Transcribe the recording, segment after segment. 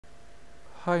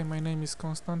Hi, my name is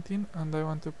Konstantin and I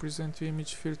want to present you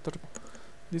image filter.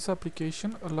 This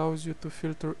application allows you to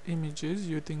filter images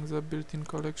using the built-in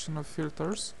collection of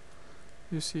filters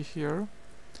you see here,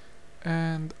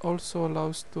 and also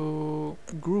allows to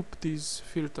group these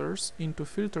filters into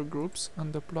filter groups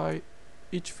and apply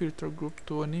each filter group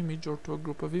to an image or to a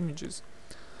group of images.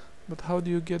 But how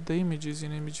do you get the images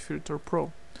in Image Filter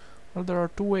Pro? Well, there are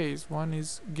two ways. One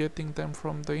is getting them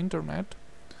from the internet,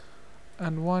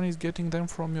 and one is getting them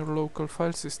from your local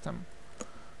file system.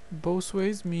 Both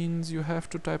ways means you have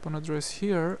to type an address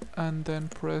here and then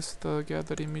press the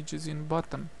gather images in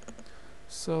button.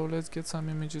 So let's get some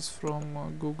images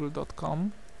from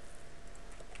google.com.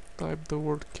 Type the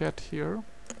word cat here.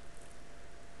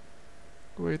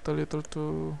 Wait a little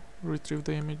to retrieve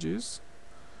the images.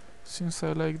 Since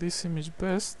I like this image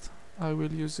best, I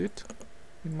will use it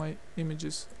in my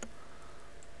images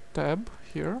tab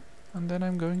here, and then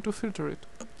I'm going to filter it.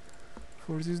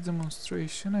 For this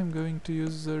demonstration I'm going to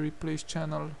use the replace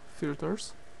channel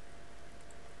filters,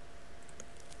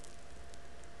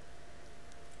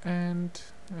 and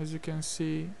as you can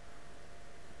see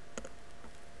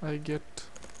I get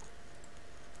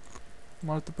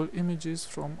multiple images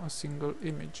from a single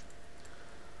image.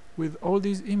 With all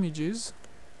these images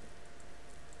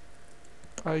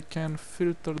I can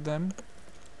filter them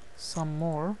some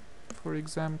more. For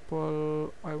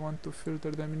example, I want to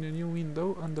filter them in a new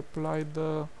window and apply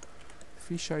the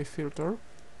fisheye filter,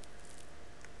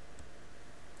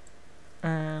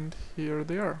 and here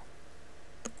they are.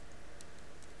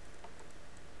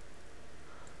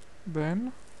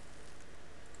 Then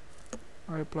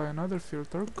I apply another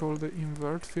filter called the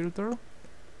invert filter,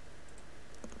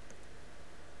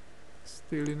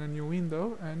 still in a new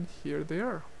window, and here they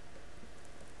are.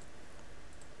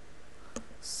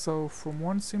 So from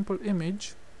one simple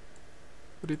image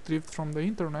retrieved from the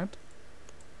internet,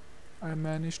 I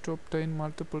managed to obtain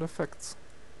multiple effects.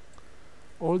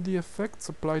 All the effects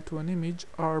applied to an image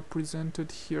are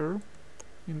presented here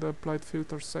in the applied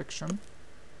filter section,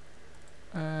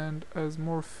 and as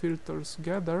more filters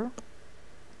gather,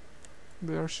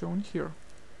 they are shown here.